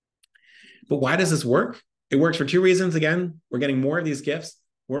 But why does this work? It works for two reasons. Again, we're getting more of these gifts.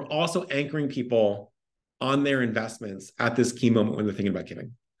 We're also anchoring people on their investments at this key moment when they're thinking about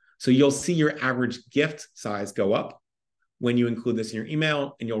giving. So you'll see your average gift size go up when you include this in your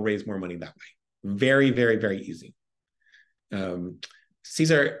email, and you'll raise more money that way. Very, very, very easy.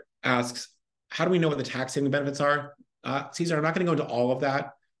 Caesar asks, how do we know what the tax saving benefits are? Caesar, I'm not going to go into all of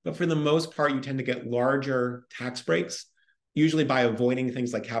that, but for the most part, you tend to get larger tax breaks, usually by avoiding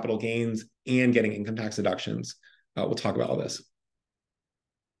things like capital gains and getting income tax deductions. We'll talk about all this.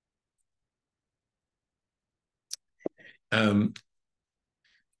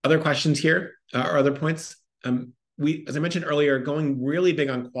 Other questions here or other points? As I mentioned earlier, going really big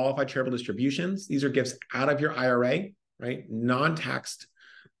on qualified charitable distributions. These are gifts out of your IRA, right? Non-taxed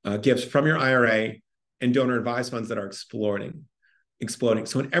gifts from your IRA and donor advised funds that are exploding.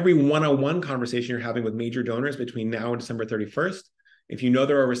 So in every one-on-one conversation you're having with major donors between now and December 31st, if you know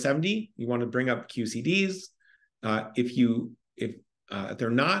they're over 70, you want to bring up QCDs. If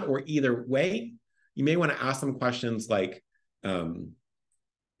they're not, or either way, you may want to ask them questions like, well,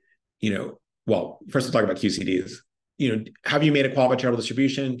 first we'll talk about QCDs. Have you made a qualified charitable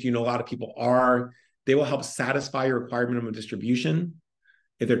distribution? Do you know a lot of people are? They will help satisfy your required minimum distribution.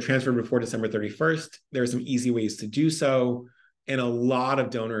 If they're transferred before December 31st, there are some easy ways to do so. And a lot of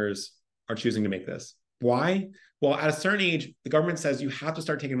donors are choosing to make this. Why? Well, at a certain age, the government says you have to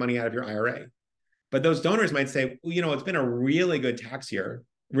start taking money out of your IRA. But those donors might say, well, it's been a really good tax year,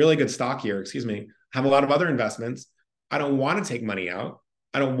 really good stock year, have a lot of other investments. I don't want to take money out.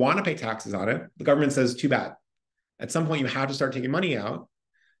 I don't want to pay taxes on it. The government says, too bad. At some point, you have to start taking money out.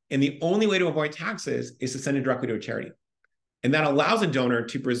 And the only way to avoid taxes is to send it directly to a charity. And that allows a donor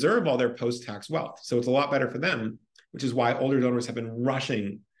to preserve all their post-tax wealth. So it's a lot better for them, which is why older donors have been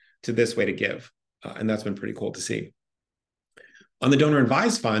rushing to this way to give. And that's been pretty cool to see. On the donor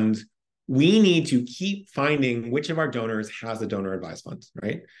advised fund, we need to keep finding which of our donors has the donor advised fund,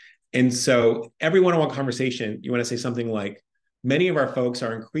 right? And so every one-on-one conversation, you want to say something like, many of our folks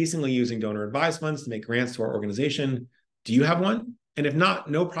are increasingly using donor advised funds to make grants to our organization. Do you have one? And if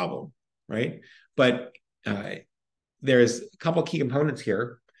not, no problem, right? But there's a couple key components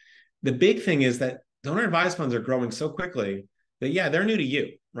here. The big thing is that donor advised funds are growing so quickly that, yeah, they're new to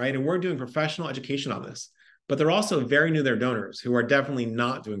you, right? And we're doing professional education on this, but they're also very new to their donors who are definitely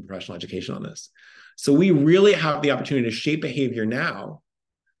not doing professional education on this. So we really have the opportunity to shape behavior now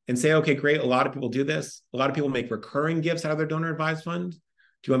and say, okay, great, a lot of people do this. A lot of people make recurring gifts out of their donor advised fund. Do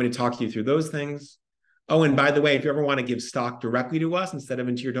you want me to talk you through those things? Oh, and by the way, if you ever want to give stock directly to us instead of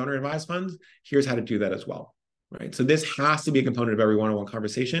into your donor advised funds, here's how to do that as well, right? So this has to be a component of every one-on-one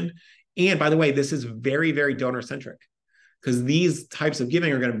conversation. And by the way, this is very, very donor-centric because these types of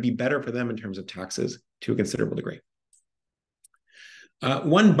giving are going to be better for them in terms of taxes to a considerable degree.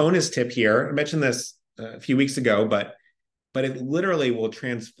 One bonus tip here, I mentioned this a few weeks ago, but it literally will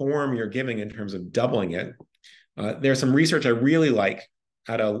transform your giving in terms of doubling it. There's some research I really like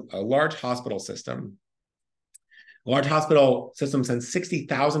at a large hospital system. A large hospital system sent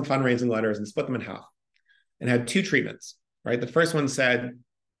 60,000 fundraising letters and split them in half and had two treatments, right? The first one said,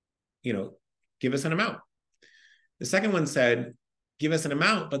 give us an amount. The second one said, give us an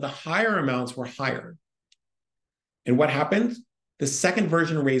amount, but the higher amounts were higher. And what happened? The second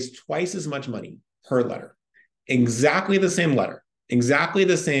version raised twice as much money per letter. Exactly the same letter, exactly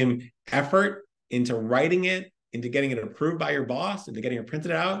the same effort into writing it, into getting it approved by your boss, into getting it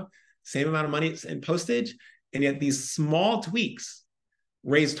printed out, same amount of money in postage. And yet these small tweaks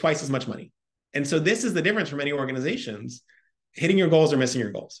raise twice as much money. And so this is the difference for many organizations, hitting your goals or missing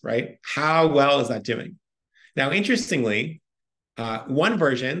your goals, right? How well is that doing? Now, interestingly, one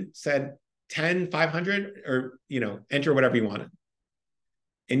version said 10, 500, or, enter whatever you wanted.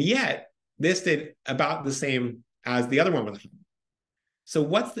 And yet this did about the same as the other one with a high. So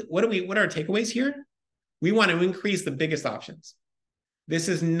what are our takeaways here? We want to increase the biggest options. This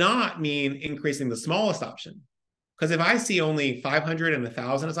does not mean increasing the smallest option. Because if I see only 500 and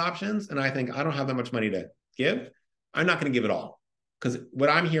 1,000 as options, and I think I don't have that much money to give, I'm not going to give it all. Because what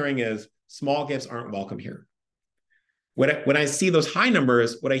I'm hearing is small gifts aren't welcome here. When I see those high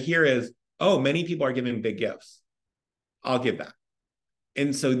numbers, what I hear is, oh, many people are giving big gifts. I'll give that.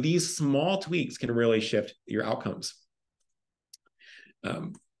 And so these small tweaks can really shift your outcomes.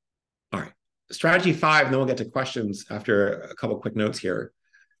 All right. Strategy 5, and then we'll get to questions after a couple quick notes here.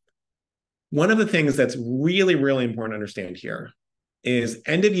 One of the things that's really, really important to understand here is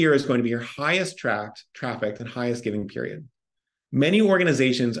end of year is going to be your highest traffic and highest giving period. Many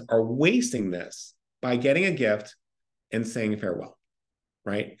organizations are wasting this by getting a gift and saying farewell,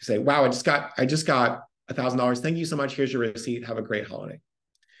 right? You say, wow, I just got $1,000. Thank you so much. Here's your receipt. Have a great holiday.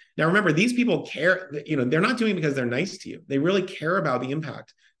 Now, remember, these people care, they're not doing it because they're nice to you. They really care about the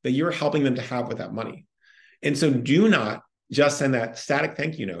impact that you're helping them to have with that money. And so do not just send that static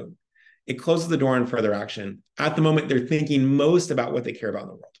thank you note. It closes the door on further action. At the moment, they're thinking most about what they care about in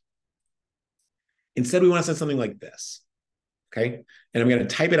the world. Instead, we want to send something like this, okay? And I'm going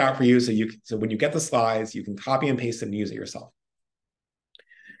to type it out for you so when you get the slides, you can copy and paste it and use it yourself.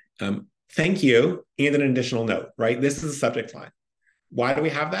 Thank you, and an additional note, right? This is a subject line. Why do we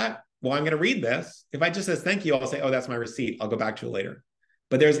have that? Well, I'm going to read this. If I just says thank you, I'll say, oh, that's my receipt. I'll go back to it later.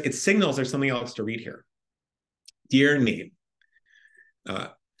 But it signals there's something else to read here. Dear me,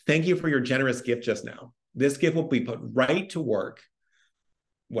 thank you for your generous gift just now. This gift will be put right to work,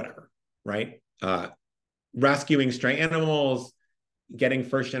 whatever, right? Rescuing stray animals, getting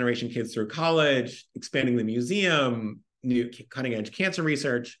first-generation kids through college, expanding the museum, new cutting-edge cancer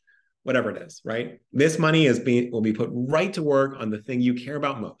research, whatever it is, right? This money will be put right to work on the thing you care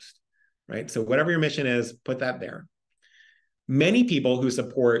about most, right? So whatever your mission is, put that there. Many people who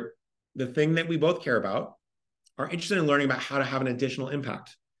support the thing that we both care about are interested in learning about how to have an additional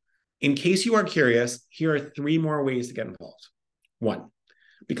impact. In case you are curious, here are 3 more ways to get involved. 1,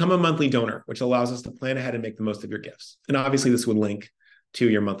 become a monthly donor, which allows us to plan ahead and make the most of your gifts. And obviously this would link to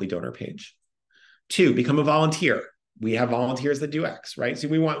your monthly donor page. 2, become a volunteer. We have volunteers that do X, right? So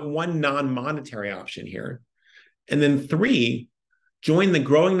we want one non-monetary option here. And then 3, join the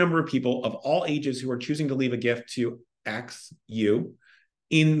growing number of people of all ages who are choosing to leave a gift to X, you,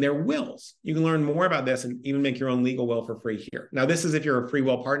 in their wills. You can learn more about this and even make your own legal will for free here. Now, this is if you're a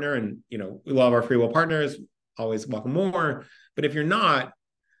FreeWill partner, and we love our FreeWill partners, always welcome more. But if you're not,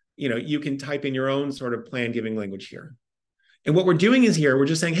 you can type in your own sort of plan giving language here. And what we're doing is here, we're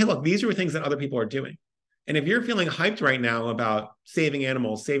just saying, hey, look, these are things that other people are doing. And if you're feeling hyped right now about saving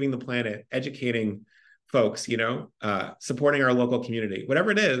animals, saving the planet, educating folks, supporting our local community,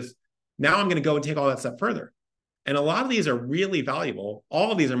 whatever it is, now I'm going to go and take all that step further. And a lot of these are really valuable.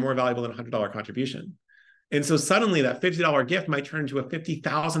 All of these are more valuable than a $100 contribution. And so suddenly that $50 gift might turn into a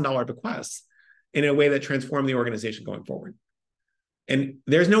 $50,000 bequest in a way that transforms the organization going forward. And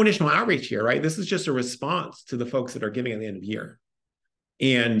there's no additional outreach here, right? This is just a response to the folks that are giving at the end of the year.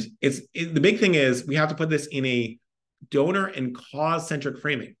 And the big thing is we have to put this in a donor and cause-centric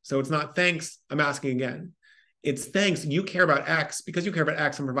framing. So it's not thanks, I'm asking again. It's thanks, you care about X. Because you care about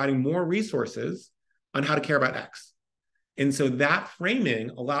X, I'm providing more resources on how to care about X. And so that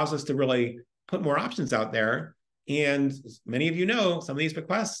framing allows us to really put more options out there. And many of you know, some of these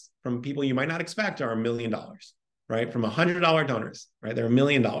bequests from people you might not expect are $1 million, right? From $100 donors, right? They're $1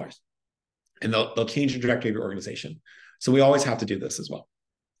 million. And they'll change the trajectory of your organization. So we always have to do this as well.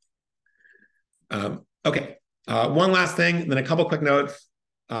 Okay, one last thing, then a couple quick notes.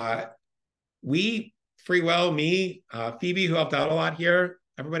 FreeWill, me, Phoebe, who helped out a lot here,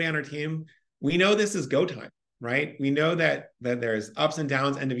 everybody on our team, we know this is go time, right? We know that there's ups and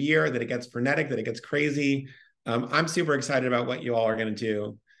downs end of year, that it gets frenetic, that it gets crazy. I'm super excited about what you all are going to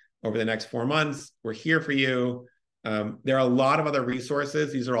do over the next 4 months. We're here for you. There are a lot of other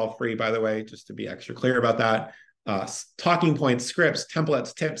resources. These are all free, by the way, just to be extra clear about that. Talking points, scripts,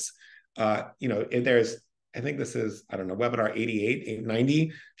 templates, tips. There's, I think this is, webinar 88,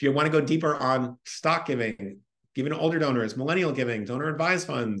 890. If you want to go deeper on stock giving to older donors, millennial giving, donor advised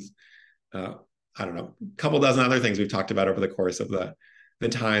funds, a couple dozen other things we've talked about over the course of the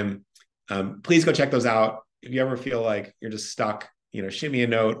time. Please go check those out. If you ever feel like you're just stuck, shoot me a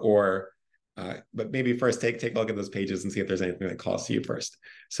note but maybe first take a look at those pages and see if there's anything that calls to you first.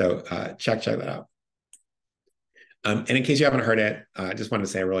 So check that out. And in case you haven't heard it, I just wanted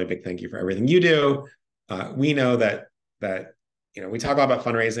to say a really big thank you for everything you do. We know that we talk a lot about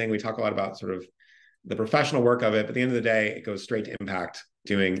fundraising, we talk a lot about sort of the professional work of it, but at the end of the day, it goes straight to impact,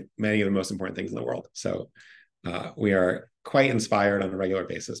 doing many of the most important things in the world. So we are quite inspired on a regular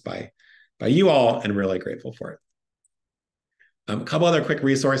basis by you all, and really grateful for it. A couple other quick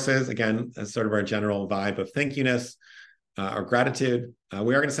resources, again, as sort of our general vibe of thank you-ness or gratitude.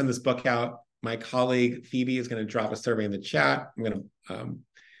 We are going to send this book out. My colleague Phoebe is going to drop a survey in the chat. I'm going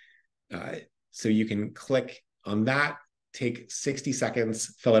to, so you can click on that, take 60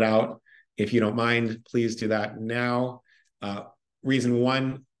 seconds, fill it out. If you don't mind, please do that now. Reason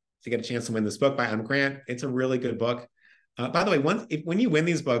one, to get a chance to win this book by Adam Grant. It's a really good book. By the way, when you win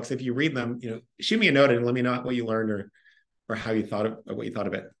these books, if you read them, shoot me a note and let me know what you learned or how you thought of what you thought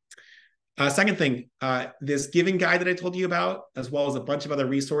of it. Second thing, this giving guide that I told you about, as well as a bunch of other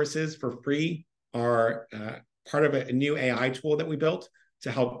resources for free, are part of a new AI tool that we built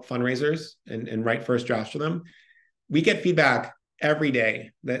to help fundraisers and write first drafts for them. We get feedback every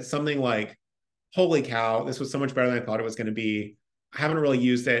day that something like, holy cow, this was so much better than I thought it was going to be. I haven't really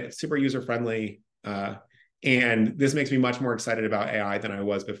used it. It's super user-friendly. And this makes me much more excited about AI than I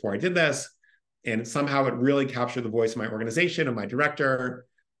was before I did this. And somehow it really captured the voice of my organization and my director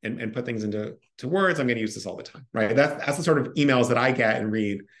and put things into words. I'm going to use this all the time, right? That's the sort of emails that I get and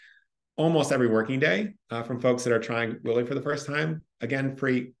read almost every working day from folks that are trying Willy for the first time. Again,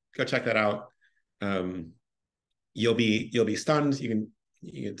 free. Go check that out. You'll be stunned.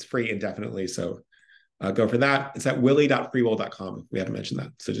 It's free indefinitely. So go for that. It's at willy.freewill.com. We haven't mentioned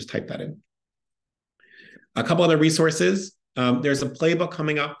that. So just type that in. A couple other resources. There's a playbook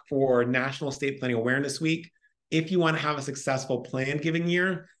coming up for National Estate Planning Awareness Week. If you want to have a successful plan giving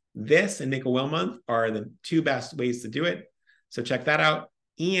year, this and Make a Will Month are the two best ways to do it. So check that out.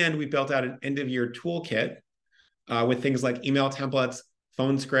 And we built out an end of year toolkit with things like email templates,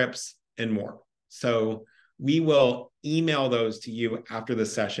 phone scripts, and more. So we will email those to you after the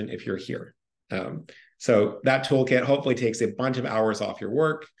session if you're here. So that toolkit hopefully takes a bunch of hours off your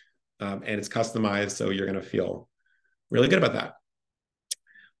work, and it's customized, so you're going to feel really good about that.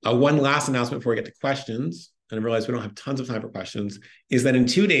 One last announcement before we get to questions, and I realize we don't have tons of time for questions, is that in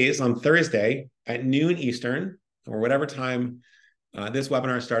 2 days, on Thursday at noon Eastern, or whatever time this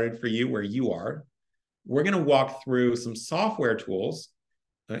webinar started for you where you are, we're going to walk through some software tools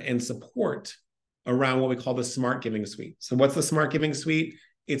and support around what we call the Smart Giving Suite. So what's the Smart Giving Suite?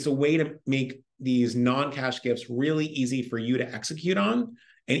 It's a way to make these non-cash gifts really easy for you to execute on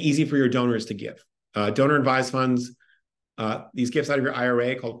and easy for your donors to give. Donor advised funds, these gifts out of your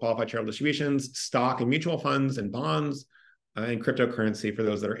IRA called qualified charitable distributions, stock and mutual funds and bonds, and cryptocurrency for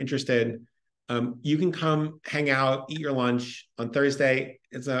those that are interested. You can come hang out, eat your lunch on Thursday.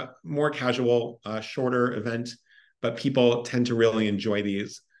 It's a more casual, shorter event, but people tend to really enjoy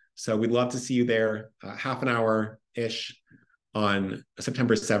these. So we'd love to see you there, half an hour-ish on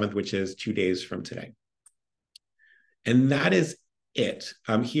September 7th, which is 2 days from today. And that is it.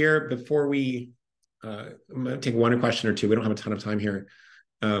 Here, before we, I'm going to take one question or two. We don't have a ton of time here.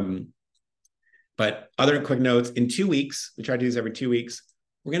 But other quick notes, in 2 weeks, we try to do this every 2 weeks,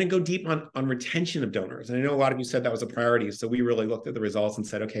 we're going to go deep on retention of donors. And I know a lot of you said that was a priority. So we really looked at the results and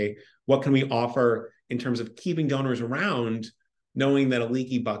said, okay, what can we offer in terms of keeping donors around, knowing that a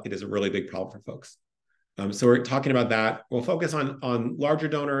leaky bucket is a really big problem for folks. So we're talking about that. We'll focus on larger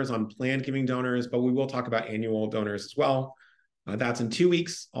donors, on planned giving donors, but we will talk about annual donors as well. That's in 2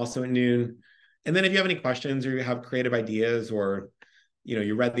 weeks, also at noon. And then if you have any questions or you have creative ideas, or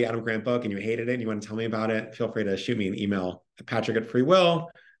you read the Adam Grant book and you hated it and you want to tell me about it, feel free to shoot me an email at Patrick@FreeWill.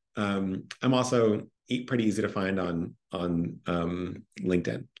 I'm also pretty easy to find on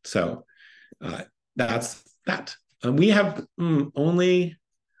LinkedIn. So that's that. We have only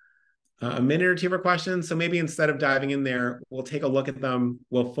a minute or two for questions. So maybe instead of diving in there, we'll take a look at them.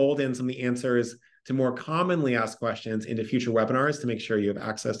 We'll fold in some of the answers to more commonly asked questions into future webinars to make sure you have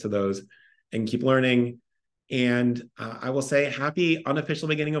access to those and keep learning. And I will say happy unofficial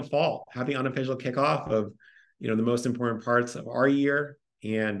beginning of fall, happy unofficial kickoff of the most important parts of our year.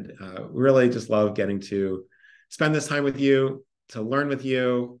 And really just love getting to spend this time with you, to learn with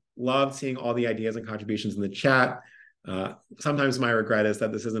you. Love seeing all the ideas and contributions in the chat. Sometimes my regret is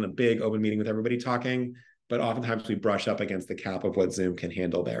that this isn't a big open meeting with everybody talking, but oftentimes we brush up against the cap of what Zoom can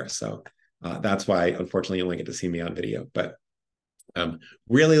handle there. So that's why, unfortunately, you only get to see me on video. But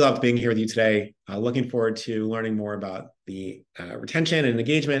really loved being here with you today. Looking forward to learning more about the retention and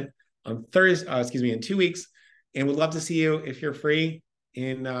engagement on Thursday, in 2 weeks. And would love to see you if you're free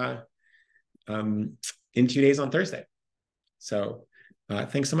in 2 days on Thursday. So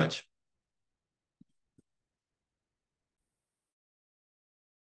thanks so much.